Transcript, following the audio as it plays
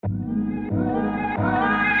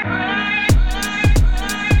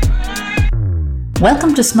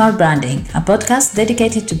Welcome to Smart Branding, a podcast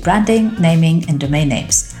dedicated to branding, naming, and domain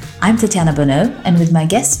names. I'm Tatiana Bonneau, and with my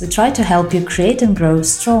guests, we try to help you create and grow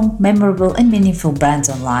strong, memorable, and meaningful brands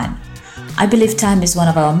online. I believe time is one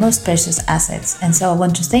of our most precious assets, and so I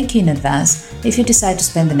want to thank you in advance if you decide to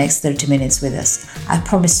spend the next 30 minutes with us. I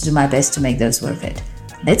promise to do my best to make those worth it.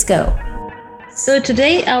 Let's go! So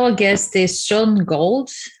today our guest is Shaun Gold.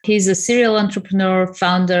 He's a serial entrepreneur,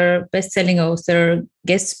 founder, best-selling author,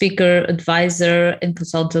 guest speaker, advisor, and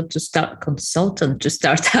consultant to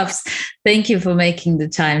startups. Thank you for making the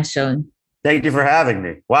time, Shaun. Thank you for having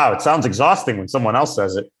me. Wow, it sounds exhausting when someone else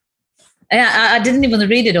says it. I didn't even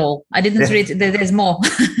read it all. I didn't read it. There's more.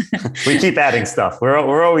 We keep adding stuff.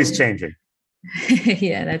 We're always changing.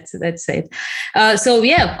 Yeah, that's safe.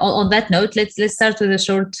 On that note, let's start with a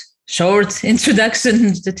short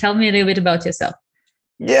introduction to tell me a little bit about yourself.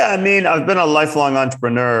 Yeah, I mean, I've been a lifelong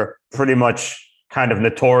entrepreneur, pretty much kind of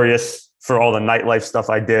notorious for all the nightlife stuff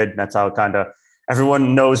I did. That's how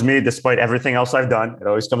everyone knows me despite everything else I've done. It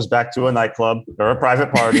always comes back to a nightclub or a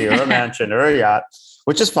private party or a mansion or a yacht,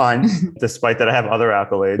 which is fine, despite that I have other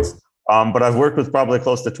accolades. But I've worked with probably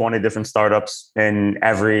close to 20 different startups in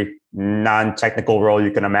every non-technical role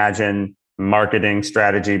you can imagine. Marketing,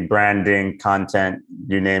 strategy, branding, content,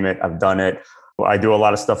 you name it, I've done it. I do a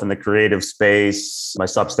lot of stuff in the creative space, my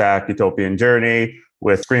Substack, YouTopian Journey,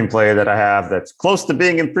 with screenplay that I have that's close to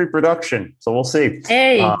being in pre-production. So we'll see.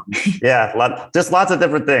 Hey. Just lots of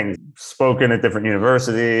different things. Spoken at different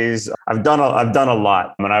universities. I've done a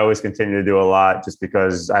lot, and I always continue to do a lot just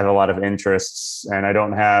because I have a lot of interests, and I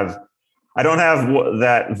don't have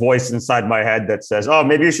that voice inside my head that says, oh,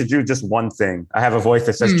 maybe you should do just one thing. I have a voice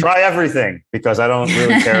that says, try everything, because I don't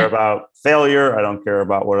really care about failure. I don't care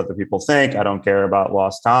about what other people think. I don't care about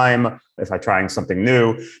lost time if I'm trying something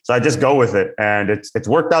new. So I just go with it. And it's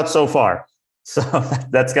worked out so far. So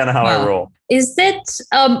that's kind of how I roll. Is that,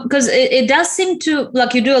 because it does seem to,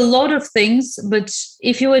 like, you do a lot of things, but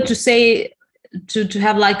if you were to say, to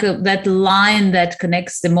have like that line that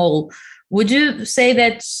connects them all, would you say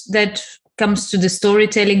that comes to the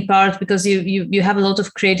storytelling part, because you have a lot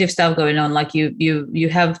of creative stuff going on, like you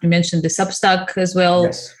mentioned the Substack as well?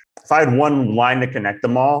 Yes. If I had one line to connect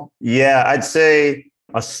them all, I'd say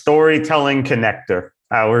a storytelling connector.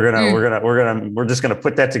 We're just gonna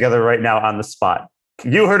put that together right now on the spot.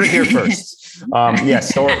 You heard it here first.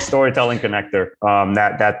 Storytelling connector.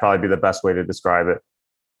 That'd probably be the best way to describe it.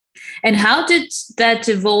 And how did that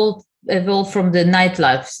evolve from the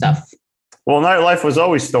nightlife stuff? Well, nightlife was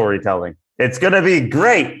always storytelling. It's going to be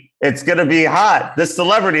great. It's going to be hot. This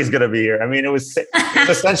celebrity is going to be here. I mean, it was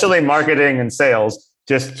essentially marketing and sales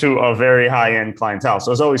just to a very high-end clientele. So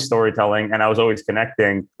it was always storytelling, and I was always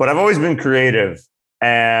connecting. But I've always been creative,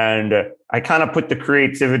 and I kind of put the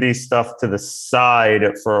creativity stuff to the side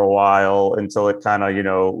for a while until it kind of,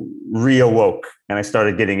 reawoke. And I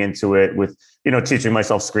started getting into it with, teaching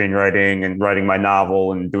myself screenwriting and writing my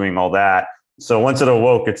novel and doing all that. So once it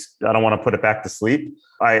awoke, I don't want to put it back to sleep.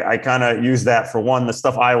 I kind of use that for one, the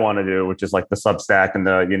stuff I want to do, which is like the Substack and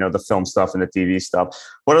the film stuff and the TV stuff.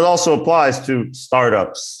 But it also applies to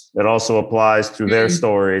startups. It also applies to their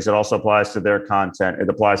stories. It also applies to their content. It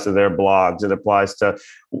applies to their blogs. It applies to,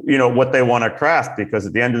 what they want to craft. Because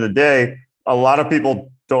at the end of the day, a lot of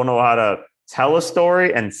people don't know how to tell a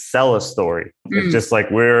story and sell a story. It's just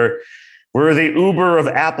like we're the Uber of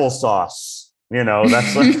applesauce.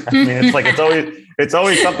 That's it's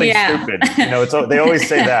always something stupid. They always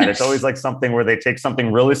say that. It's always like something where they take something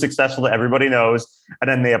really successful that everybody knows, and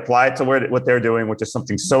then they apply it to what they're doing, which is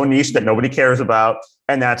something so niche that nobody cares about.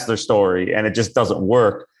 And that's their story. And it just doesn't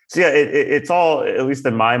work. So it's all, at least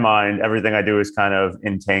in my mind, everything I do is kind of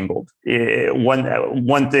entangled.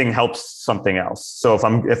 One thing helps something else. So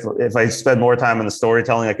if I spend more time in the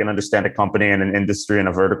storytelling, I can understand a company and an industry and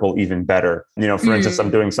a vertical even better. For instance,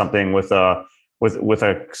 I'm doing something with a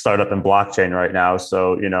startup in blockchain right now.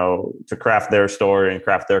 So, to craft their story and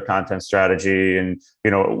craft their content strategy and,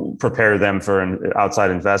 prepare them for an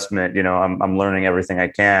outside investment, I'm learning everything I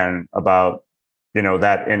can about,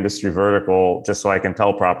 that industry vertical, just so I can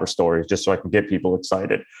tell proper stories, just so I can get people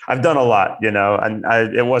excited. I've done a lot, and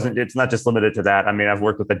it's not just limited to that. I mean, I've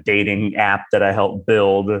worked with a dating app that I helped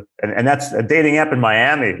build, and that's a dating app in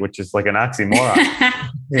Miami, which is like an oxymoron.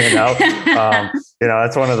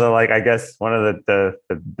 That's one of the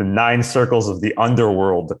the 9 circles of the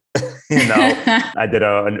underworld. I did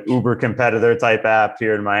an Uber competitor type app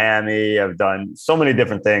here in Miami. I've done so many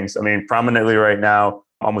different things. I mean, prominently right now,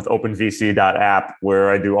 I'm with openvc.app,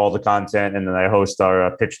 where I do all the content, and then I host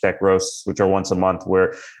our pitch deck roasts, which are once a month,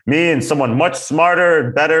 where me and someone much smarter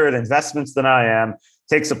and better at investments than I am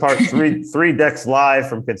takes apart three decks live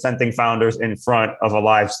from consenting founders in front of a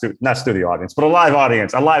live not studio audience, but a live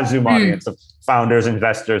audience, a live Zoom audience of founders,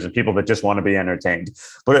 investors, and people that just want to be entertained.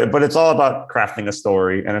 But it's all about crafting a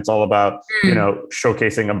story, and it's all about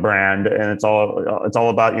showcasing a brand, and it's all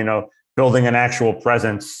about building an actual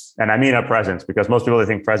presence. And I mean a presence, because most people, they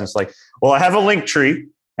think presence like, well, I have a link tree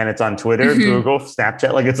and it's on Twitter, Google,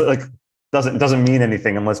 Snapchat. Like, it's like doesn't mean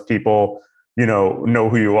anything unless people know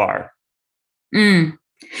who you are.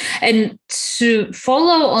 And to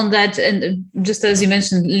follow on that, and just as you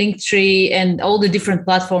mentioned, Linktree and all the different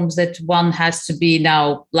platforms that one has to be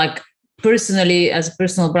now, like personally as a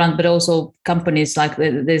personal brand, but also companies, like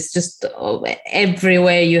there's just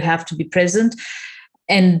everywhere you have to be present.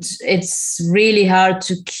 And it's really hard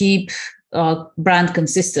to keep brand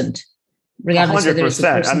consistent, regardless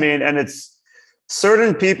 100%. I mean, and it's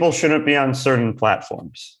certain people shouldn't be on certain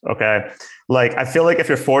platforms. Okay. Like, I feel like if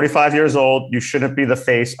you're 45 years old, you shouldn't be the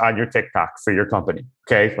face on your TikTok for your company.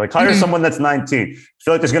 Okay. Like, hire someone that's 19. I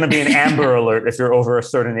feel like there's going to be an Amber Alert if you're over a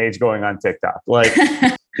certain age going on TikTok. Like,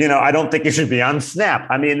 I don't think you should be on Snap.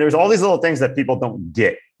 I mean, there's all these little things that people don't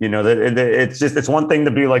get. It's one thing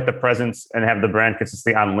to be like the presence and have the brand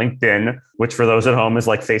consistency on LinkedIn, which for those at home is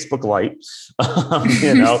like Facebook Lite.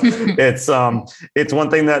 It's one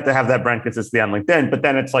thing to have that brand consistency on LinkedIn, but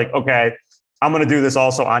then it's like, okay, I'm going to do this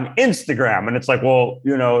also on Instagram. And it's like, well,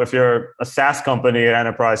 if you're a SaaS company,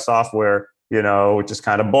 enterprise software, which is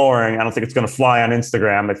kind of boring, I don't think it's going to fly on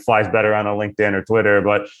Instagram. It flies better on a LinkedIn or Twitter.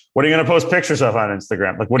 But what are you going to post pictures of on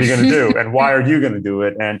Instagram? Like, what are you going to do? And why are you going to do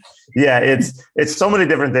it? And yeah, it's so many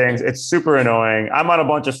different things. It's super annoying. I'm on a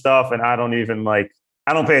bunch of stuff and I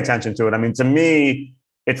don't pay attention to it. I mean, to me,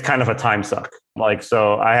 it's kind of a time suck. Like,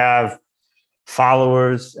 so I have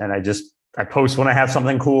followers and I post when I have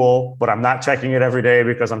something cool, but I'm not checking it every day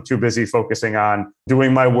because I'm too busy focusing on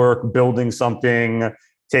doing my work, building something,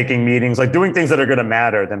 taking meetings, like doing things that are going to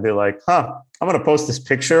matter, then be like, I'm going to post this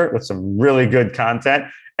picture with some really good content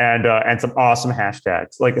and some awesome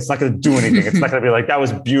hashtags. Like, it's not going to do anything. It's not going to be like, that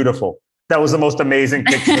was beautiful. That was the most amazing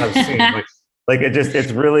picture I've seen.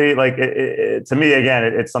 It's really like, to me, again,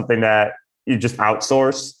 it's something that you just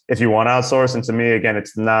outsource if you want to outsource. And to me, again,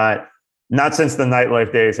 it's not since the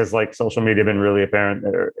nightlife days has like social media been really apparent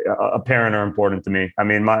or important to me. I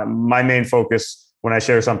mean, my main focus when I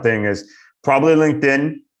share something is probably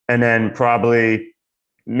LinkedIn, and then probably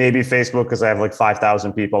maybe Facebook, because I have like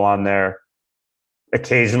 5,000 people on there.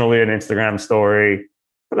 Occasionally an Instagram story,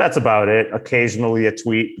 but that's about it. Occasionally a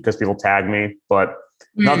tweet because people tag me, but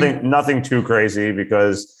nothing too crazy,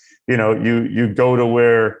 because you go to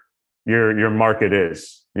where your market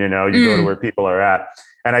is. You go to where people are at.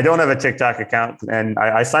 And I don't have a TikTok account. And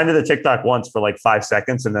I signed to the TikTok once for like 5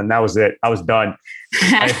 seconds, and then that was it. I was done.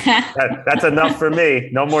 That's enough for me.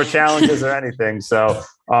 No more challenges or anything. So,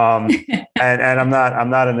 and I'm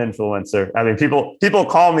not an influencer. I mean, people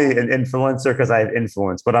call me an influencer because I have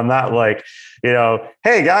influence, but I'm not like,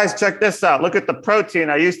 hey guys, check this out. Look at the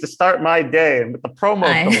protein I used to start my day, and with the promo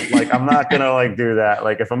code. Like, I'm not gonna like do that.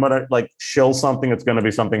 Like, if I'm gonna like shill something, it's gonna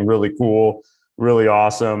be something really cool, really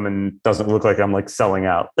awesome, and doesn't look like I'm like selling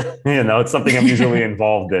out. It's something I'm usually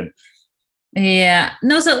involved in. Yeah,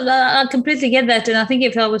 no, so I completely get that. And I think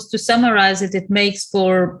if I was to summarize it, it makes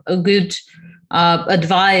for a good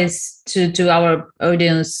advice to our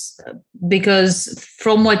audience, because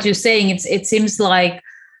from what you're saying, it seems like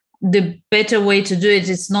the better way to do it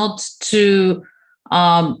is not to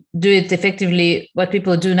do it effectively, what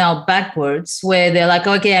people do now backwards, where they're like,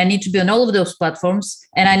 okay, I need to be on all of those platforms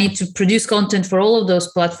and I need to produce content for all of those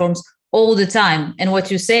platforms all the time. And what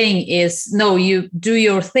you're saying is, no, you do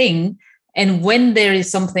your thing. And when there is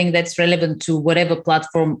something that's relevant to whatever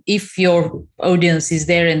platform, if your audience is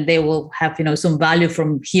there and they will have, some value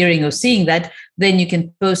from hearing or seeing that, then you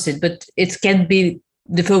can post it, but it can't be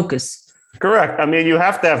the focus. Correct. I mean, you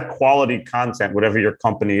have to have quality content, whatever your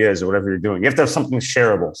company is or whatever you're doing. You have to have something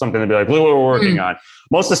shareable, something to be like, look what we're working on.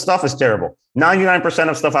 Most of the stuff is terrible. 99%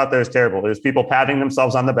 of stuff out there is terrible. There's people patting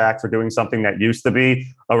themselves on the back for doing something that used to be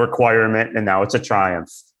a requirement, and now it's a triumph.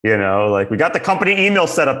 Like, we got the company email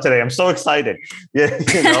set up today. I'm so excited.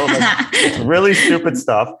 It's really stupid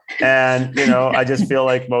stuff. And, I just feel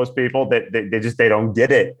like most people, they don't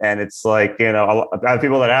get it. And it's like, I have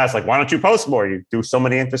people that ask, like, why don't you post more? You do so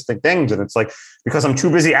many interesting things. And it's like, because I'm too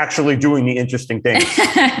busy actually doing the interesting things.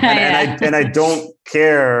 and I don't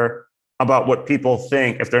care about what people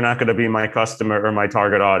think if they're not going to be my customer or my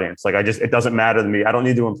target audience. Like, it doesn't matter to me. I don't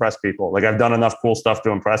need to impress people. Like, I've done enough cool stuff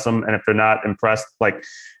to impress them. And if they're not impressed, like,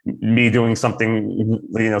 me doing something,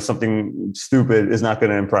 something stupid is not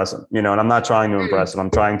going to impress them, and I'm not trying to impress them. I'm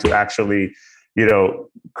trying to actually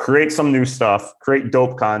create some new stuff, create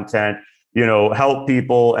dope content, help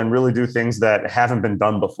people and really do things that haven't been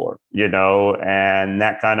done before, and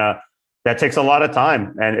that takes a lot of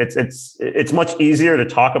time, and it's much easier to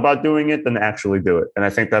talk about doing it than to actually do it. And I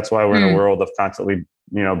think that's why we're in a world of constantly,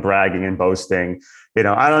 bragging and boasting.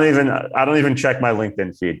 I don't even check my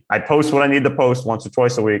LinkedIn feed. I post what I need to post once or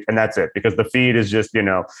twice a week, and that's it, because the feed is just,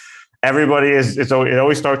 everybody it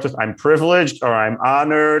always starts with I'm privileged or I'm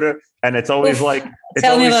honored. And it's always like,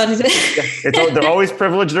 tell me about it. They're always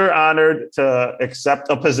privileged or honored to accept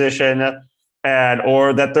a position,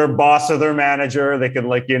 or that their boss or their manager, they can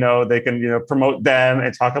promote them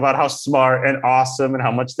and talk about how smart and awesome and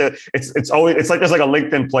how much it's like there's like a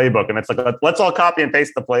LinkedIn playbook, and it's like, let's all copy and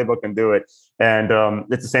paste the playbook and do it. And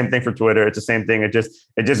it's the same thing for Twitter. It's the same thing. It's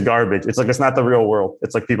just garbage. It's like, it's not the real world.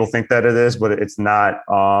 It's like people think that it is, but it's not.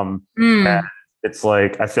 It's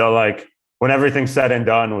like, I feel like when everything's said and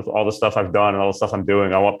done with all the stuff I've done and all the stuff I'm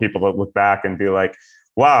doing, I want people to look back and be like,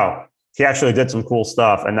 wow, he actually did some cool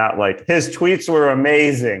stuff, and not like his tweets were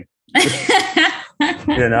amazing.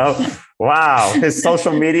 Wow, his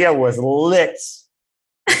social media was lit.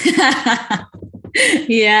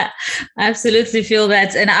 Yeah, I absolutely feel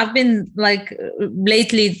that. And I've been like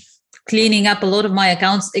lately cleaning up a lot of my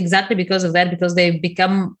accounts exactly because of that, because they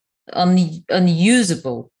become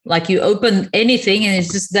unusable. Like you open anything and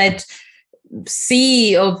it's just that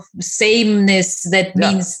sea of sameness that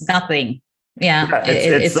means nothing. Yeah,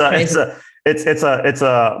 it's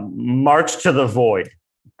a march to the void.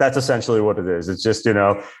 That's essentially what it is. It's just,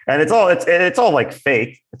 and it's all like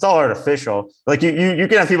fake. It's all artificial. Like you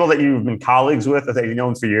can have people that you've been colleagues with, that you've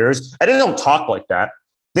known for years, and they don't talk like that.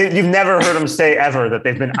 You've never heard them say ever that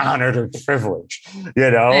they've been honored or privileged,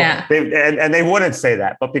 Yeah. And they wouldn't say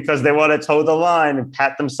that, but because they want to toe the line and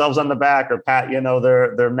pat themselves on the back, or pat,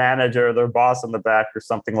 their manager or their boss on the back or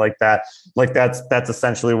something like that. Like that's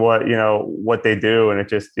essentially what they do. And it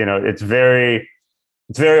just, it's very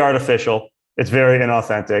artificial. It's very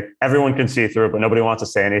inauthentic. Everyone can see through it, but nobody wants to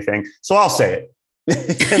say anything. So I'll say it.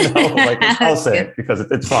 I'll say it because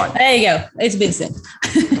it's fine. There you go. It's been said.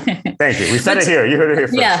 Thank you. We said it here. You heard it here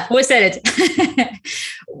first. Yeah, we said it.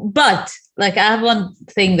 But like, I have one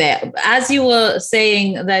thing there. As you were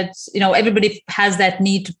saying that, everybody has that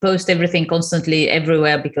need to post everything constantly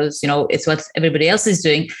everywhere because, it's what everybody else is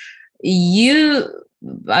doing. You,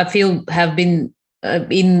 I feel, have been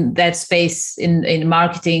in that space in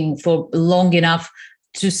marketing for long enough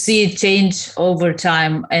to see it change over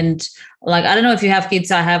time. And like, I don't know if you have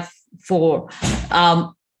kids, I have 4.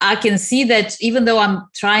 I can see that even though I'm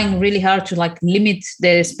trying really hard to like limit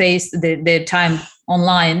their space, their time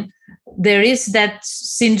online, there is that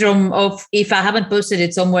syndrome of, if I haven't posted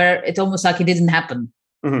it somewhere, it's almost like it didn't happen.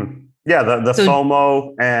 Mm-hmm. Yeah, the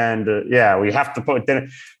FOMO, and we have to put,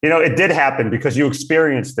 it did happen because you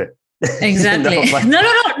experienced it. Exactly. No.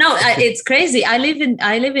 It's crazy. I live in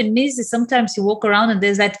Nice. Sometimes you walk around and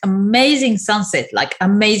there's that amazing sunset, like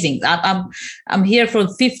amazing. I'm here for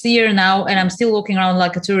the 5th year now, and I'm still walking around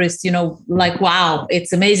like a tourist. Like, wow,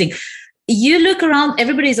 it's amazing. You look around,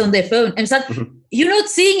 everybody's on their phone, and it's like, you're not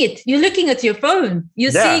seeing it. You're looking at your phone. You're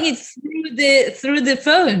seeing it through the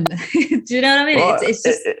phone. Do you know what I mean? Well, it's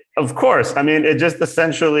just, of course. I mean, it just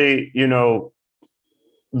essentially,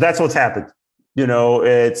 that's what's happened.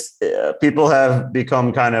 It's people have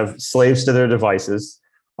become kind of slaves to their devices.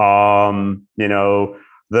 There's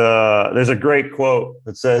a great quote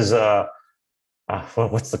that says,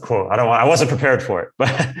 what's the quote? I wasn't prepared for it, but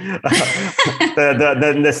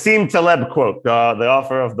the Nassim Taleb quote, the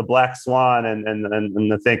author of The Black Swan and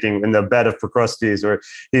the Thinking in the Bed of Procrustes, where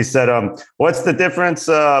he said, what's the difference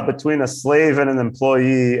between a slave and an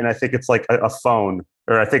employee? And I think it's like a phone,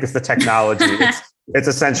 or I think it's the technology. It's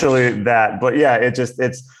essentially that. But yeah, it just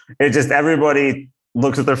everybody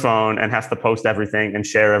looks at their phone and has to post everything and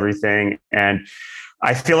share everything. And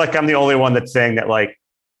I feel like I'm the only one that's saying that, like,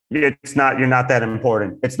 you're not that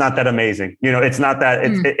important. It's not that amazing. It's not that,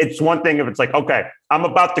 it's one thing if it's like, okay, I'm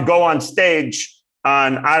about to go on stage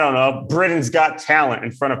on, I don't know, Britain's Got Talent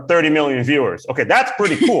in front of 30 million viewers. Okay, that's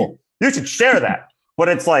pretty cool. You should share that. But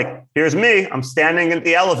it's like, here's me, I'm standing in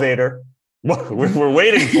the elevator. We're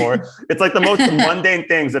waiting for. It's like the most mundane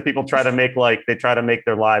things that people try to make, like they try to make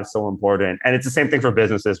their lives so important. And it's the same thing for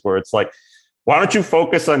businesses, where it's like, why don't you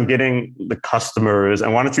focus on getting the customers,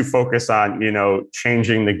 and why don't you focus on,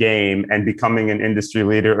 changing the game and becoming an industry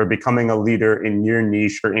leader, or becoming a leader in your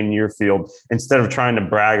niche or in your field, instead of trying to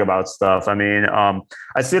brag about stuff. I mean,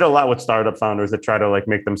 I see it a lot with startup founders that try to like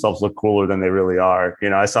make themselves look cooler than they really are.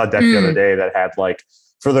 I saw a deck the other day that had like,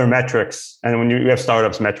 for their metrics. And when you have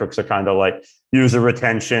startups, metrics are kind of like user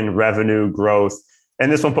retention, revenue growth.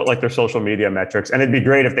 And this one put like their social media metrics. And it'd be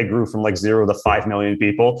great if they grew from like 0 to 5 million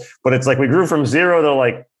people. But it's like we grew from 0 to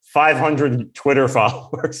like 500 Twitter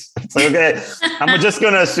followers. It's like, okay, I'm just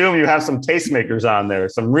going to assume you have some tastemakers on there,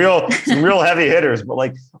 some real heavy hitters. But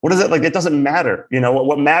like, what is it? Like, it doesn't matter. You know,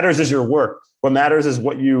 what matters is your work. What matters is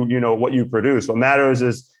what you produce. What matters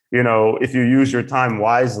is, if you use your time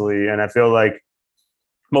wisely. And I feel like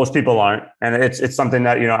most people aren't. And it's something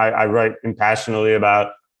that, I write passionately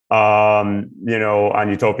about, on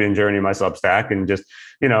YouTopian Journey, my Substack. And just,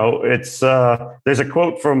 it's, there's a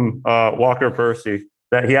quote from Walker Percy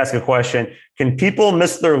that he asked a question: can people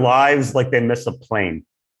miss their lives like they miss a plane?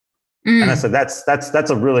 And I said, that's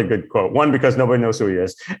a really good quote. One, because nobody knows who he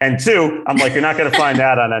is. And two, I'm like, you're not going to find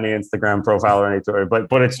that on any Instagram profile or any story,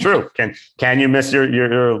 but it's true. Can you miss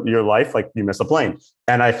your life like you miss a plane?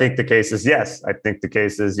 And I think the case is yes. I think the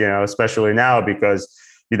case is, especially now, because,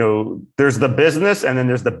 there's the business and then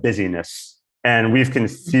there's the busyness, and we've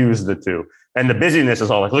confused the two. And the busyness is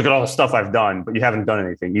all like, look at all the stuff I've done, but you haven't done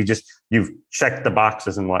anything. You've checked the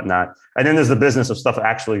boxes and whatnot. And then there's the business of stuff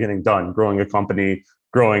actually getting done, growing a company,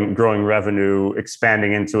 growing revenue,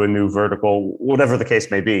 expanding into a new vertical, whatever the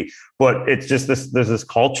case may be. But it's just there's this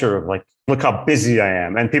culture of like, look how busy I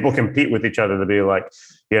am. And people compete with each other to be like,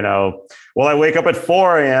 well, I wake up at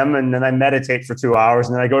 4 a.m. and then I meditate for 2 hours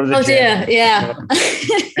and then I go to the gym. Yeah.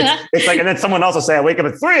 It's like, and then someone else will say, I wake up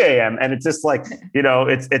at 3 a.m. And it's just like,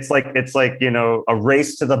 it's like, a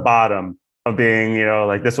race to the bottom of being,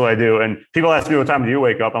 like, this is what I do. And people ask me, what time do you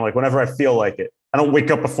wake up? I'm like, whenever I feel like it. I don't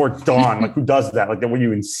wake up before dawn. Like, who does that? Like, were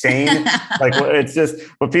you insane? Like, it's just,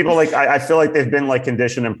 but people like, I feel like they've been like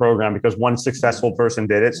conditioned and programmed because one successful person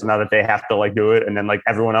did it. So now that they have to like do it. And then like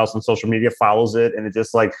everyone else on social media follows it. And it's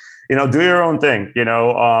just like, do your own thing.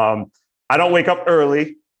 I don't wake up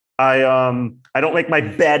early. I don't make my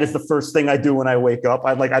bed as the first thing I do when I wake up.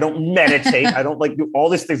 I don't meditate. I don't like do all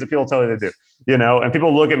these things that people tell you to do, and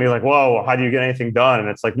people look at me like, whoa, how do you get anything done? And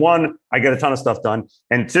it's like, one, I get a ton of stuff done.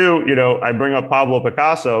 And two, I bring up Pablo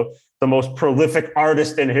Picasso, the most prolific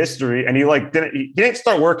artist in history. And he didn't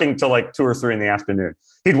start working till like 2 or 3 in the afternoon.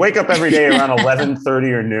 He'd wake up every day around 11:30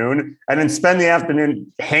 or noon and then spend the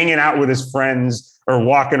afternoon hanging out with his friends or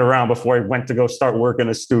walking around before he went to go start work in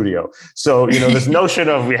a studio. So, this notion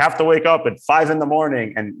of we have to wake up at 5 a.m.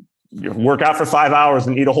 and work out for 5 hours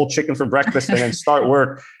and eat a whole chicken for breakfast and then start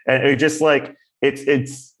work. And it just like,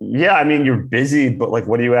 yeah, I mean, you're busy, but like,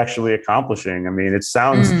 what are you actually accomplishing? I mean, it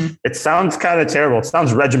sounds kind of terrible. It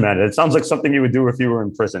sounds regimented. It sounds like something you would do if you were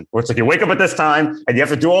in prison, where it's like, you wake up at this time and you have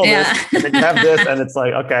to do all this and then you have this. And it's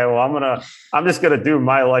like, okay, well, I'm just going to do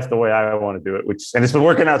my life the way I want to do it, and it's been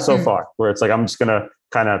working out so far, where it's like, I'm just going to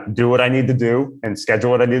kind of do what I need to do and schedule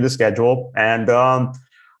what I need to schedule. And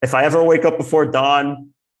if I ever wake up before dawn,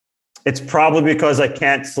 it's probably because I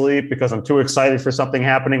can't sleep because I'm too excited for something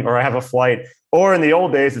happening, or I have a flight. Or in the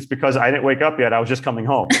old days, it's because I didn't wake up yet. I was just coming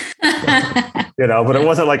home, but it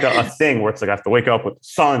wasn't like a thing where it's like, I have to wake up with the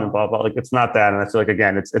sun and blah, blah. Like, it's not that. And I feel like,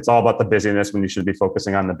 again, it's all about the busyness when you should be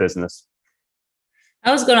focusing on the business.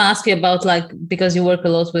 I was going to ask you about, like, because you work a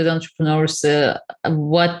lot with entrepreneurs,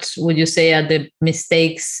 what would you say are the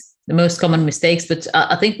most common mistakes? But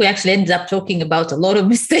I think we actually ended up talking about a lot of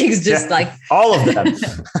mistakes, like all of them.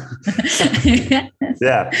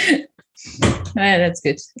 Yeah. Yeah, that's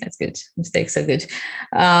good. Mistakes are good.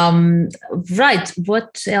 Right.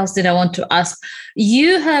 What else did I want to ask?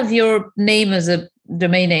 You have your name as a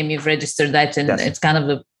domain name. You've registered that, and It's kind of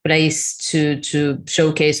a place to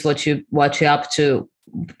showcase what you're up to.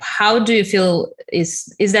 How do you feel?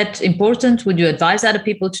 Is that important? Would you advise other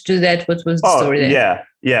people to do that? What was the story there?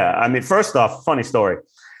 Yeah. I mean, first off, funny story.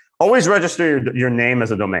 Always register your name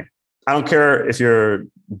as a domain. I don't care if you're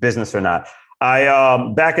business or not.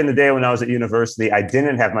 Back in the day when I was at university, I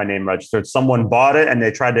didn't have my name registered. Someone bought it and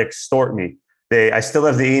they tried to extort me. I still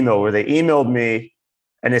have the email where they emailed me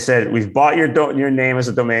and they said, we've bought your name as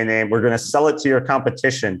a domain name. We're going to sell it to your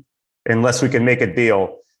competition unless we can make a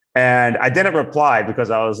deal. And I didn't reply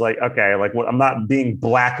because I was like, okay, like, I'm not being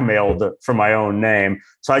blackmailed for my own name.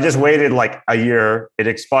 So I just waited like a year. It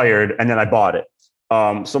expired and then I bought it.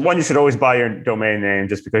 So one, you should always buy your domain name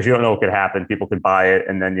just because you don't know what could happen. People could buy it.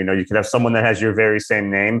 And then, you could have someone that has your very same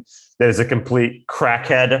name that is a complete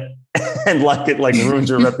crackhead and it ruins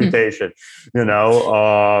your reputation,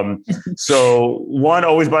 So one,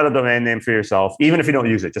 always buy the domain name for yourself. Even if you don't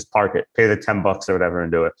use it, just park it, pay the $10 or whatever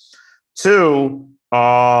and do it. Two,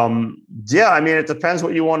 I mean, it depends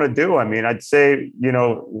what you want to do. I mean, I'd say,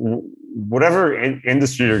 whatever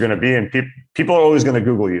industry you're going to be in, people are always going to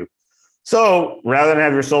Google you. So rather than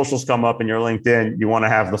have your socials come up in your LinkedIn, you want to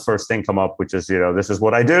have the first thing come up, which is, this is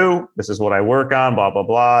what I do. This is what I work on, blah, blah,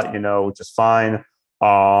 blah, which is fine.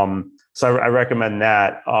 So I recommend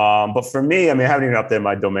that. But for me, I mean, I haven't even updated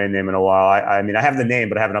my domain name in a while. I mean, I have the name,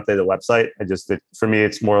 but I haven't updated the website. For me,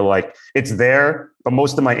 it's more like it's there, but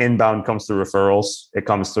most of my inbound comes through referrals. It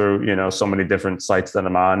comes through, so many different sites that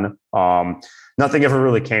I'm on. Nothing ever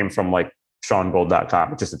really came from like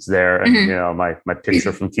ShaunGold.com. It's there. And, my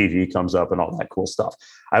picture from TV comes up and all that cool stuff.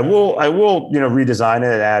 I will, redesign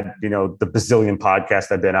it and add, the bazillion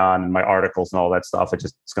podcasts I've been on and my articles and all that stuff.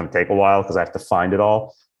 It's going to take a while because I have to find it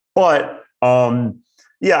all. But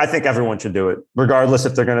I think everyone should do it, regardless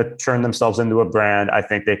if they're going to turn themselves into a brand. I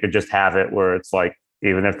think they could just have it where it's like,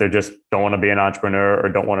 even if they just don't want to be an entrepreneur or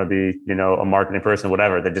don't want to be, a marketing person,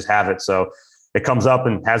 whatever, they just have it. So it comes up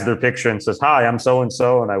and has their picture and says, "Hi, I'm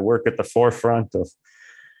so-and-so, and I work at the forefront of,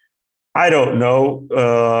 I don't know,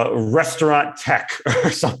 restaurant tech,"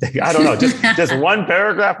 or something. I don't know. Just one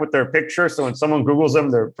paragraph with their picture. So when someone Googles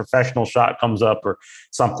them, their professional shot comes up or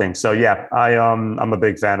something. So yeah, I'm a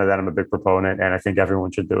big fan of that. I'm a big proponent, and I think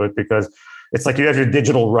everyone should do it because it's like you have your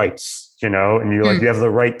digital rights, and you have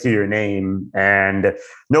the right to your name, and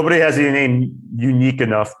nobody has your name unique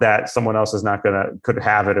enough that someone else could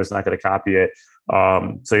have it or is not gonna copy it.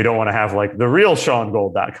 So you don't want to have like the real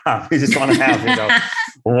ShaunGold.com. You just want to have,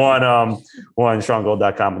 one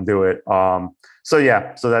ShaunGold.com and do it. So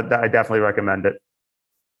that I definitely recommend it.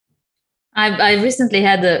 I recently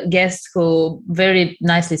had a guest who very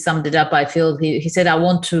nicely summed it up. I feel he said, "I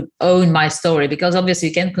want to own my story," because obviously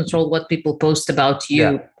you can't control what people post about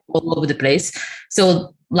you all over the place.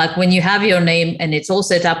 So like when you have your name and it's all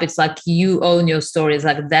set up, it's like you own your story. It's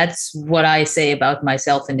like, that's what I say about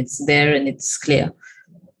myself, and it's there and it's clear.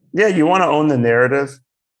 Yeah. You want to own the narrative,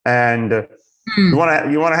 and you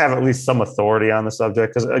want to have at least some authority on the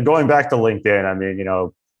subject. Because going back to LinkedIn, I mean,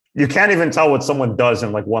 you can't even tell what someone does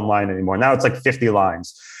in like one line anymore. Now it's like 50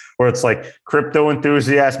 lines where it's like crypto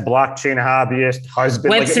enthusiast, blockchain hobbyist,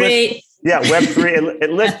 husband. Web3. Web3.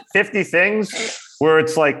 It lists 50 things where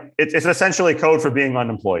it's like, it's essentially code for being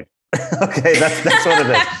unemployed. Okay, that's what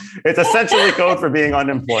it is. It's essentially code for being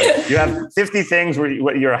unemployed. You have 50 things where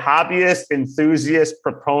you're a hobbyist, enthusiast,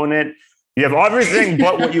 proponent. You have everything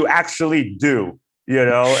but what you actually do.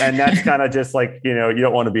 And that's kind of just like, you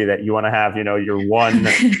don't want to be that. You want to have, your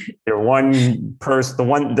one person,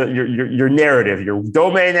 your narrative, your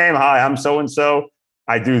domain name. "Hi, I'm so-and-so.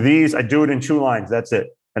 I do these. I do it in 2 lines. That's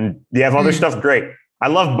it." And you have other stuff. Great. I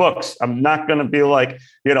love books. I'm not going to be like,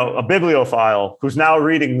 a bibliophile who's now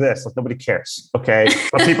reading this. Like, nobody cares. Okay.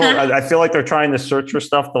 But people, I feel like they're trying to search for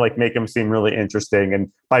stuff to like make them seem really interesting.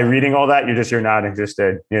 And by reading all that, you're not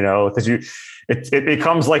interested, because it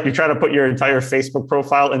becomes like you try to put your entire Facebook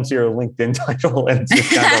profile into your LinkedIn title. And it's just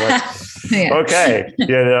kind of like, okay.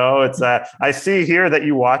 It's I see here that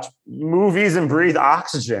you watch movies and breathe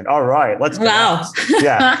oxygen. All right. Let's go. Wow.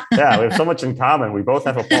 Yeah. We have so much in common. We both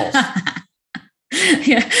have a pulse.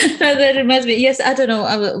 Yeah, that reminds me. Yes, I don't know.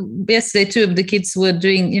 Yesterday, two of the kids were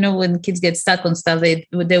doing, when kids get stuck on stuff, they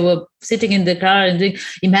were sitting in the car and doing.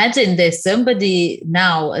 Imagine there's somebody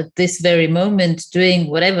now at this very moment doing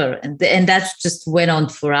whatever, and that just went on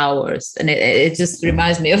for hours, and it just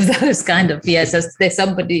reminds me of those kind of there's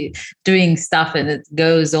somebody doing stuff and it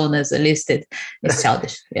goes on as a listed. It's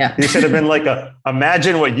childish. Yeah, you should have been like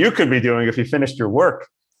imagine what you could be doing if you finished your work.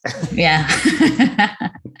 Yeah.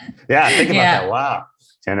 Yeah, think about that. Wow.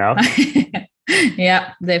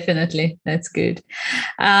 Yeah, definitely. That's good.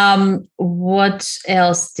 What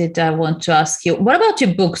else did I want to ask you? What about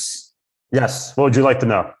your books? Yes. What would you like to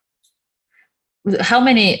know? How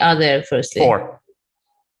many are there, firstly? 4.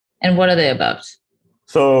 And what are they about?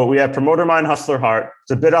 So we have Promoter Mind, Hustler Heart.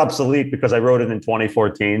 It's a bit obsolete because I wrote it in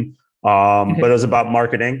 2014. But it was about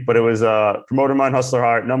marketing. But it was Promoter Mind, Hustler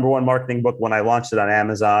Heart, #1 marketing book when I launched it on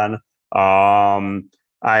Amazon.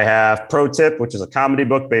 I have Pro Tip, which is a comedy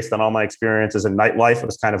book based on all my experiences in nightlife. It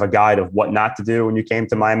was kind of a guide of what not to do when you came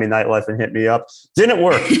to Miami nightlife and hit me up. Didn't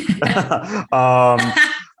work.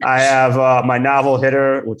 I have my novel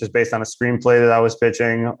Hitter, which is based on a screenplay that I was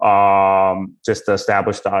pitching, just to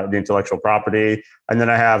establish the intellectual property. And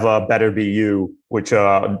then I have Better Be You, which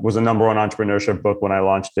was a #1 entrepreneurship book when I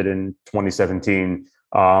launched it in 2017,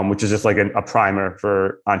 which is just like a primer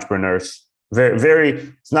for entrepreneurs.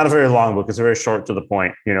 It's not a very long book. It's very short to the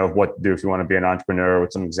point, of what to do if you want to be an entrepreneur,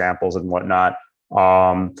 with some examples and whatnot.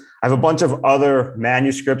 I have a bunch of other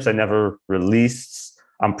manuscripts I never released.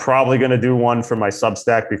 I'm probably going to do one for my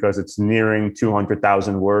Substack because it's nearing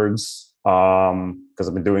 200,000 words because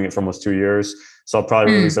I've been doing it for almost 2 years. So I'll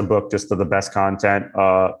probably release a book just of the best content,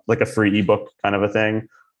 like a free ebook kind of a thing.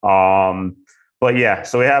 but yeah,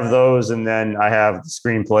 so we have those. And then I have the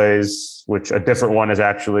screenplays, which a different one is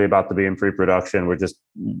actually about to be in pre-production. We're just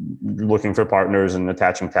looking for partners and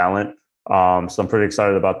attaching talent. So I'm pretty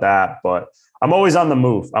excited about that, but I'm always on the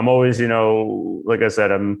move. I'm always, like I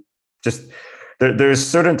said, I'm just, there's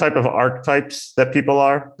certain type of archetypes that people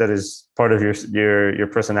are, that is part of your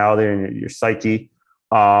personality and your psyche.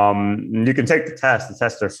 You can take the test. The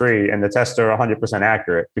tests are free, and the tests are 100%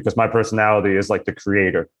 accurate because my personality is like the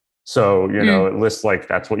creator. So, it lists like,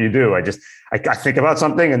 that's what you do. I think about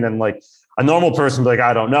something, and then like a normal person be like,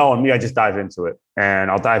 I don't know. And me, I just dive into it,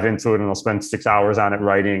 and I'll dive into it and I'll spend 6 hours on it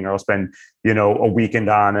writing, or I'll spend, a weekend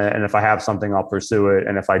on it. And if I have something, I'll pursue it.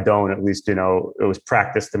 And if I don't, at least, it was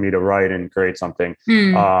practice to me to write and create something.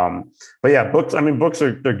 But yeah, books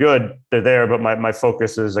they're good. They're there, but my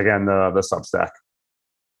focus is, again, the Substack.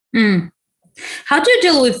 How do you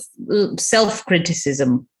deal with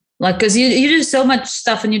self-criticism? Like, because you do so much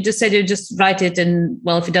stuff, and you just said you just write it, and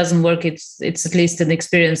well, if it doesn't work, it's at least an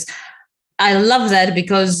experience. I love that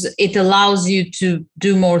because it allows you to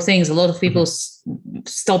do more things. A lot of people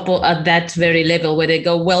stop at that very level where they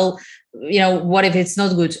go, well, what if it's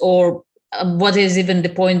not good? Or what is even the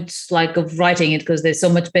point like of writing it? Because there's so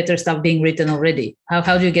much better stuff being written already.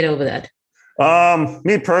 How do you get over that?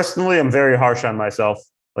 Me personally, I'm very harsh on myself.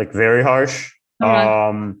 Like, very harsh.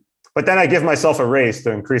 Right. But then I give myself a raise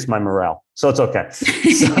to increase my morale. So it's okay.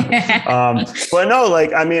 But no,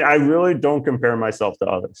 like, I mean, I really don't compare myself to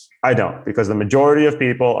others. I don't, because the majority of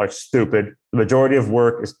people are stupid. The majority of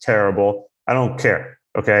work is terrible. I don't care.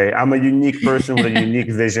 Okay. I'm a unique person with a unique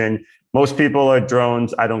vision. Most people are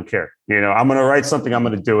drones. I don't care. I'm going to write something. I'm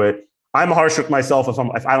going to do it. I'm harsh with myself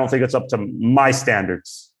if I don't think it's up to my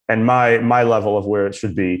standards and my level of where it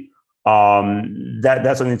should be.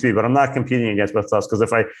 That's what it needs to be, but I'm not competing against myself, because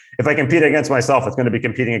if I compete against myself, it's going to be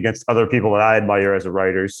competing against other people that I admire as a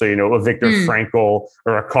writer. So, a Viktor Frankl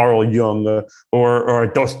or a Carl Jung or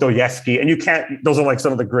a Dostoevsky, and you can't, those are like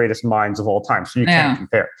some of the greatest minds of all time. So you can't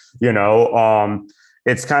compare,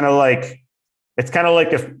 it's kind of like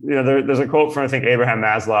if, there's a quote from, I think, Abraham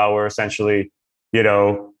Maslow, where essentially,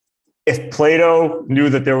 if Plato knew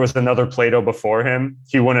that there was another Plato before him,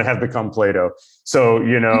 he wouldn't have become Plato. So,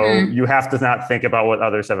 you have to not think about what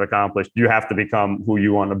others have accomplished. You have to become who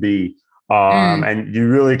you want to be. And you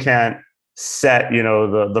really can't set,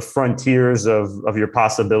 the frontiers of your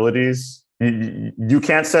possibilities. You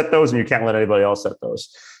can't set those, and you can't let anybody else set those.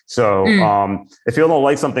 So if you don't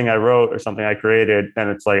like something I wrote or something I created, then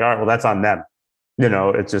it's like, all right, well, that's on them.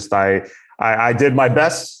 It's just, I did my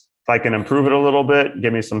best. If I can improve it a little bit,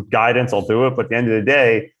 give me some guidance, I'll do it. But at the end of the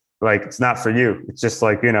day, like, it's not for you. It's just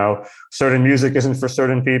like, certain music isn't for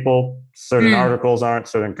certain people. Certain articles aren't,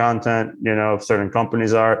 certain content, certain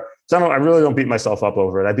companies are. So I really don't beat myself up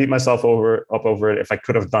over it. I beat myself up over it if I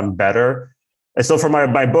could have done better. And so for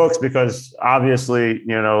my books, because obviously,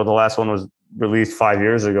 the last one was released 5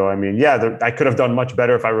 years ago. I mean, I could have done much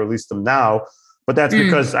better if I released them now. But that's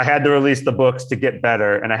because I had to release the books to get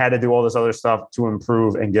better, and I had to do all this other stuff to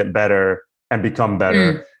improve and get better and become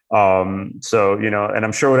better. So, and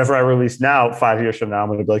I'm sure whatever I release now, 5 years from now, I'm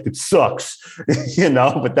going to be like, it sucks, but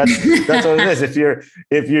that's what it is.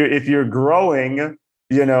 If you're growing,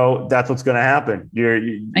 that's what's going to happen. You're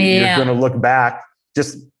going to look back.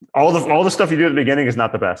 Just all the stuff you do at the beginning is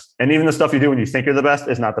not the best. And even the stuff you do when you think you're the best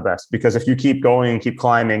is not the best, because if you keep going and keep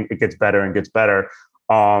climbing, it gets better and gets better.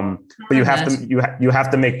 But you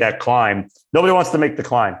have to make that climb. Nobody wants to make the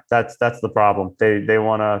climb. That's the problem. They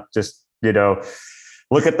want to just,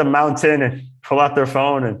 look at the mountain and pull out their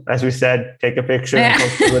phone and, as we said, take a picture and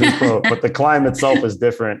post a little quote. But the climb itself is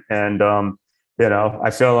different. And,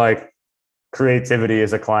 I feel like creativity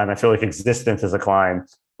is a climb. I feel like existence is a climb,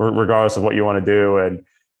 regardless of what you want to do. And,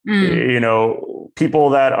 people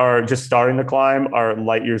that are just starting to climb are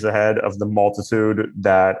light years ahead of the multitude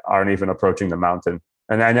that aren't even approaching the mountain.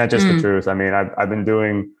 And that's just the truth. I mean, I've been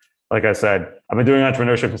doing, like I said, I've been doing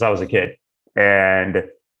entrepreneurship since I was a kid, and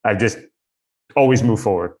I've just always moved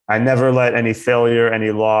forward. I never let any failure,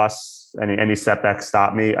 any loss, any setback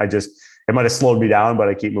stop me. It might have slowed me down, but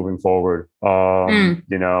I keep moving forward.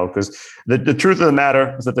 Because the truth of the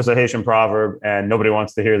matter is that there's a Haitian proverb, and nobody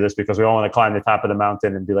wants to hear this because we all want to climb the top of the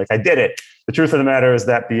mountain and be like, I did it. The truth of the matter is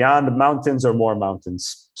that beyond the mountains are more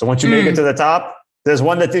mountains. So once you make it to the top, there's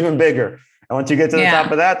one that's even bigger. And once you get to the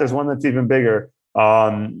top of that, there's one that's even bigger.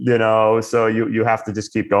 So you have to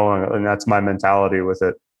just keep going. And that's my mentality with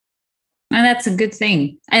it. And that's a good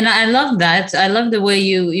thing. And I love that. I love the way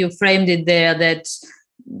you framed it there, that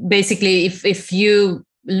basically if you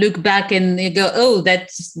look back and you go, oh, that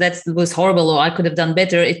was horrible, or I could have done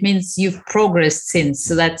better, it means you've progressed since.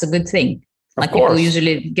 So that's a good thing. Like people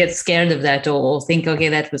usually get scared of that or think, okay,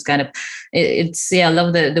 that was kind of, I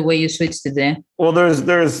love the way you switched it there. Well, there's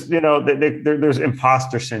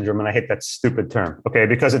imposter syndrome, and I hate that stupid term. Okay,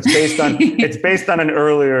 because it's based on an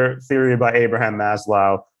earlier theory by Abraham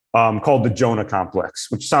Maslow called the Jonah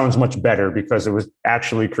complex, which sounds much better because it was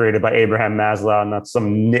actually created by Abraham Maslow, not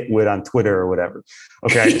some nitwit on Twitter or whatever.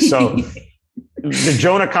 Okay, so the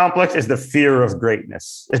Jonah complex is the fear of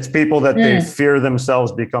greatness. It's people that they fear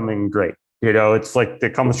themselves becoming great. It's like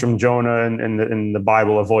it comes from Jonah in the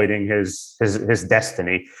Bible avoiding his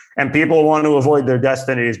destiny. And people want to avoid their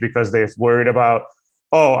destinies because they're worried about,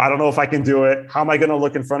 oh, I don't know if I can do it. How am I going to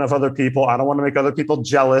look in front of other people? I don't want to make other people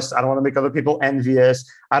jealous. I don't want to make other people envious.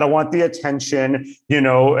 I don't want the attention,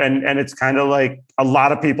 and it's kind of like a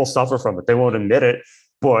lot of people suffer from it. They won't admit it,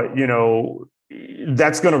 but,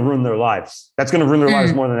 that's going to ruin their lives. That's going to ruin their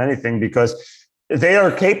lives more than anything, because they are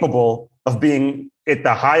capable of being at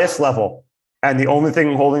the highest level. And the only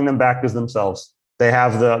thing holding them back is themselves. They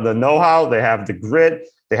have the know-how, they have the grit,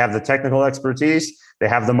 they have the technical expertise, they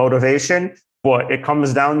have the motivation, but it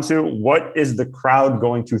comes down to, what is the crowd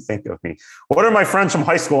going to think of me? What are my friends from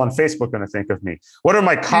high school on Facebook going to think of me? What are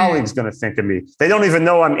my colleagues going to think of me? They don't even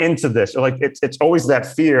know I'm into this. Like it's always that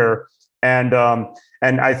fear. And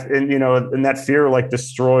that fear like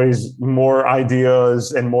destroys more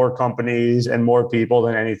ideas and more companies and more people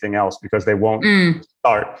than anything else, because they won't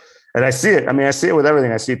start. And I see it. I mean, I see it with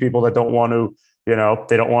everything. I see people that don't want to, they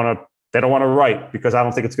don't want to write because I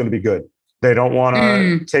don't think it's going to be good. They don't want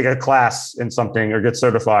to take a class in something or get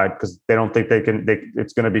certified because they don't think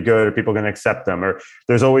it's going to be good, or people are going to accept them. Or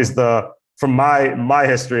there's always from my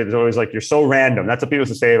history, there's always like, you're so random. That's what people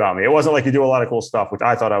used to say about me. It wasn't like you do a lot of cool stuff, which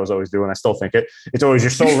I thought I was always doing. I still think it. It's always, you're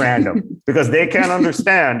so random, because they can't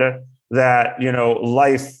understand that,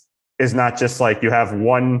 life is not just like you have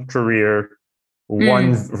one career,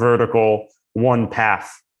 one vertical, one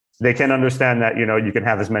path. They can understand that, you can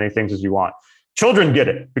have as many things as you want. Children get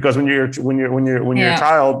it, because when you're a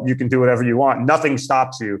child, you can do whatever you want. Nothing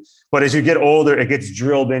stops you. But as you get older, it gets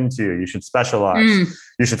drilled into you. You should specialize.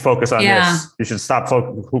 You should focus on this. You should stop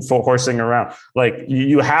horsing around. Like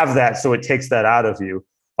you have that, so it takes that out of you.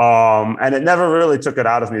 And it never really took it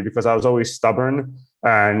out of me, because I was always stubborn,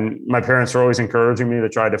 and my parents were always encouraging me to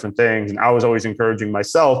try different things, and I was always encouraging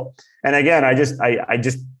myself. And again, I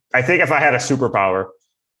think if I had a superpower,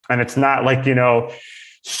 and it's not like,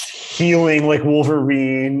 healing like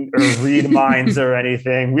Wolverine or read minds or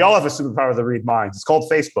anything. We all have a superpower to read minds. It's called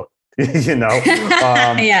Facebook. It's the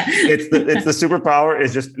superpower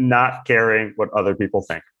is just not caring what other people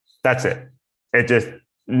think. That's it. It just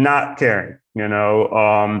not caring,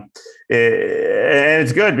 and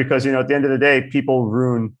it's good, because, at the end of the day, people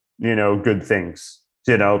ruin, good things.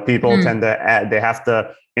 People tend to add, they have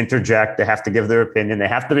to interject. They have to give their opinion. They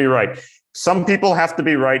have to be right. Some people have to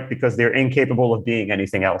be right because they're incapable of being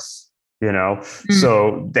anything else,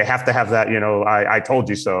 so they have to have that, I told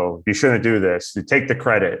you so, you shouldn't do this, you take the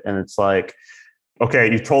credit. And it's like, okay,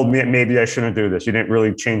 you told me maybe I shouldn't do this. You didn't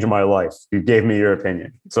really change my life. You gave me your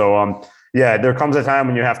opinion. So, there comes a time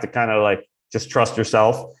when you have to kind of like just trust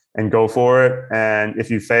yourself and go for it. And if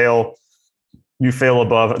you fail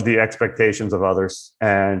above the expectations of others,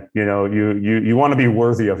 and, you want to be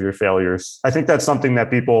worthy of your failures. I think that's something that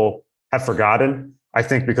people have forgotten. I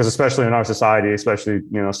think because especially in our society, especially,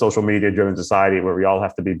 social media driven society, where we all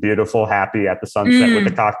have to be beautiful, happy at the sunset with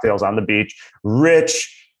the cocktails on the beach,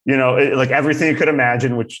 rich, like everything you could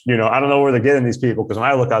imagine, which, I don't know where they're getting these people, because when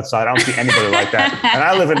I look outside, I don't see anybody like that. And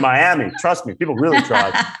I live in Miami. Trust me, people really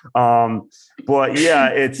try. But yeah,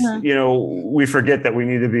 it's, we forget that we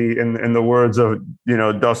need to be, in the words of,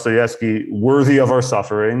 Dostoevsky, worthy of our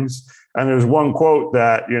sufferings. And there's one quote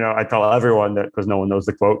that, I tell everyone that, because no one knows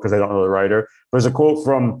the quote because they don't know the writer. There's a quote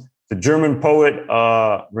from the German poet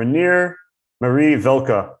Rainier Marie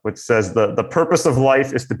Rilke, which says the purpose of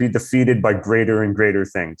life is to be defeated by greater and greater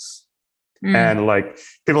things. And like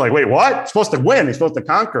people are like, wait, what? You're supposed to win. You're supposed to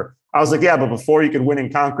conquer. I was like, yeah, but before you can win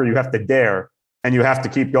and conquer, you have to dare, and you have to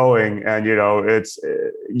keep going. And it's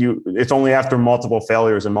only after multiple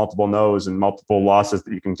failures and multiple no's and multiple losses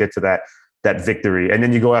that you can get to that victory. And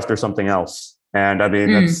then you go after something else. And I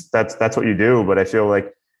mean, that's what you do. But I feel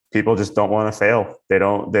like people just don't want to fail. They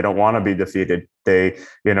don't want to be defeated. They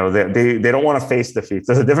don't want to face defeats.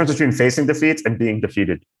 There's a difference between facing defeats and being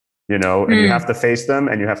defeated, and you have to face them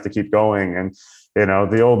and you have to keep going. And,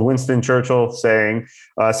 the old Winston Churchill saying,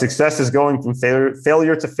 success is going from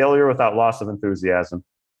failure to failure without loss of enthusiasm.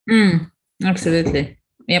 Absolutely.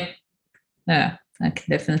 Yep. Yeah, I can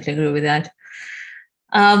definitely agree with that.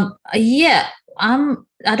 I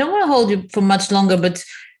don't want to hold you for much longer, but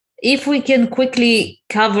if we can quickly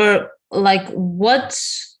cover like what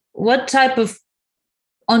type of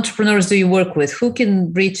entrepreneurs do you work with? Who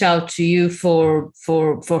can reach out to you for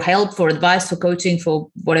help, for advice, for coaching, for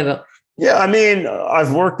whatever? Yeah, I mean,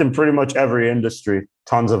 I've worked in pretty much every industry,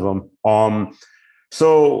 tons of them.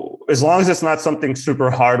 So as long as it's not something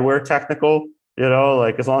super hardware technical,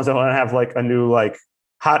 like as long as I don't have like a new like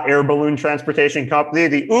hot air balloon transportation company,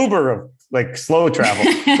 the Uber of like slow travel,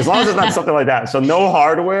 as long as it's not something like that. So no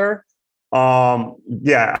hardware.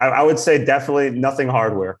 I would say definitely nothing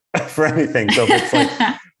hardware for anything. So if it's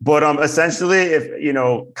like, but essentially,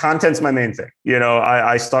 if content's my main thing.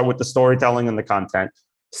 I start with the storytelling and the content.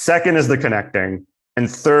 Second is the connecting, and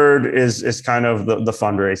third is kind of the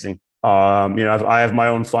fundraising. I have my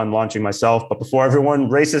own fund launching myself, but before everyone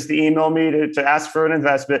races to email me to ask for an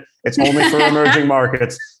investment, it's only for emerging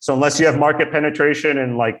markets. So unless you have market penetration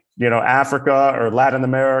in like, Africa or Latin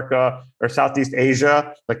America or Southeast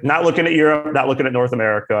Asia, like not looking at Europe, not looking at North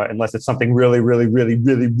America, unless it's something really, really, really,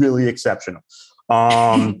 really, really exceptional.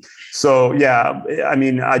 So yeah, I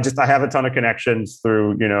mean, I have a ton of connections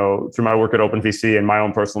through my work at OpenVC and my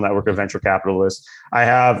own personal network of venture capitalists. I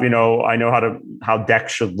have, I know how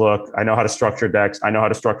decks should look. I know how to structure decks. I know how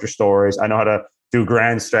to structure stories. I know how to do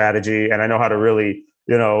grand strategy, and I know how to really,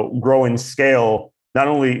 grow and scale, not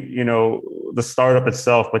only, the startup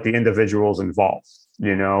itself, but the individuals involved.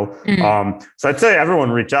 So I'd say everyone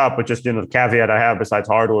reach out, but just, the caveat I have besides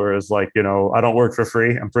hardware is like, I don't work for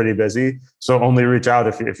free. I'm pretty busy. So only reach out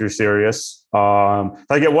if you're serious.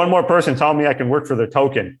 If I get one more person telling me I can work for their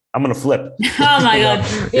token, I'm going to flip. Oh my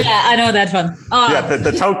God. Yeah, I know that one. Oh. Yeah,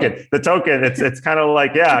 the token, it's kind of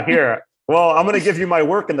like, yeah, here. Well, I'm going to give you my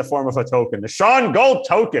work in the form of a token, the Shaun Gold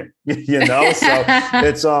token, So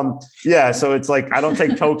it's, so it's like, I don't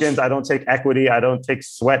take tokens. I don't take equity. I don't take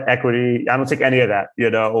sweat equity. I don't take any of that,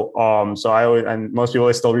 so and most people,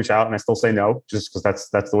 I still reach out and I still say no, just because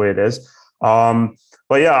that's the way it is.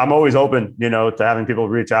 But yeah, I'm always open, to having people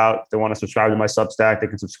reach out. If they want to subscribe to my Substack, they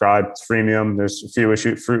can subscribe. It's freemium. There's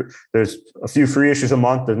a few free issues a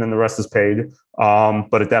month, and then the rest is paid.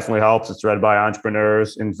 But it definitely helps. It's read by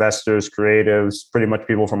entrepreneurs, investors, creatives, pretty much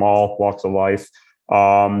people from all walks of life.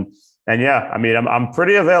 And yeah, I mean, I'm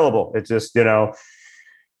pretty available. It's just,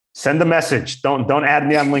 send a message. Don't add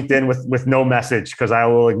me on LinkedIn with no message, because I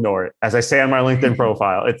will ignore it. As I say on my LinkedIn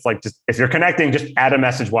profile, it's like, just if you're connecting, just add a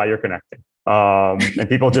message while you're connecting. And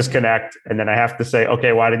people just connect, and then I have to say,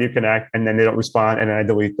 okay, why did you connect? And then they don't respond, and then I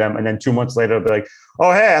delete them. And then 2 months later, I'll be like,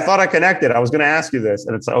 oh, hey, I thought I connected. I was going to ask you this.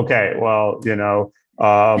 And it's okay, well,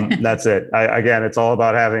 that's it. Again, it's all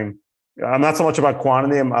about I'm not so much about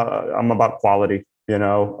quantity. I'm about quality.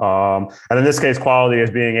 And in this case, quality is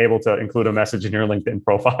being able to include a message in your LinkedIn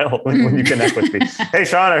profile when you connect with me. Hey,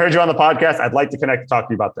 Shaun, I heard you on the podcast. I'd like to connect to talk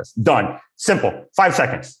to you about this. Done. Simple. 5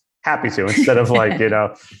 seconds. Happy to, instead of like,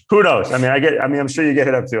 who knows? I mean, I'm sure you get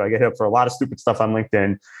hit up too. I get hit up for a lot of stupid stuff on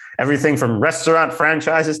LinkedIn. Everything from restaurant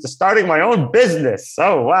franchises to starting my own business.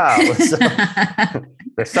 Oh, wow.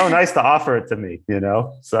 They're so nice to offer it to me,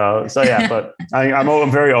 So yeah, but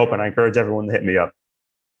I'm very open. I encourage everyone to hit me up.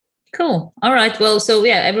 Cool. All right. Well, so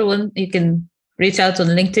yeah, everyone, you can reach out on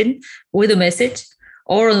LinkedIn with a message,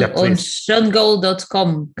 or on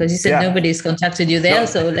shaungold.com, because you said nobody's contacted you there. No.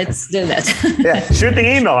 So let's do that. Yeah. Shoot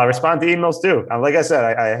the email. I respond to emails too. Like I said,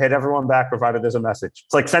 I hit everyone back provided there's a message.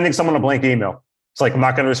 It's like sending someone a blank email. It's like, I'm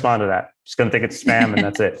not going to respond to that. I'm just going to think it's spam, and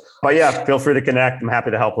that's it. But yeah, feel free to connect. I'm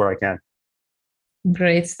happy to help where I can.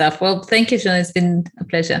 Great stuff. Well, thank you, Shaun. It's been a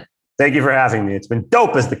pleasure. Thank you for having me. It's been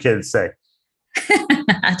dope, as the kids say.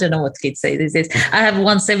 I don't know what kids say these days. I have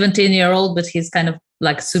one 17-year-old, but he's kind of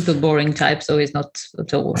like super boring type, so he's not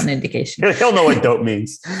at all an indication. He'll know what dope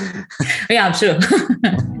means. Yeah, I'm sure.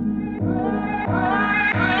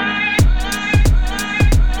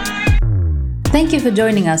 Thank you for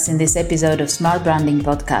joining us in this episode of Smart Branding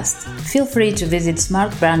Podcast. Feel free to visit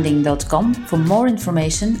smartbranding.com for more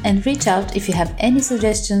information, and reach out if you have any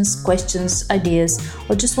suggestions, questions, ideas,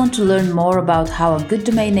 or just want to learn more about how a good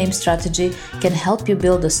domain name strategy can help you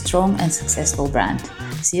build a strong and successful brand.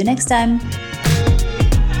 See you next time.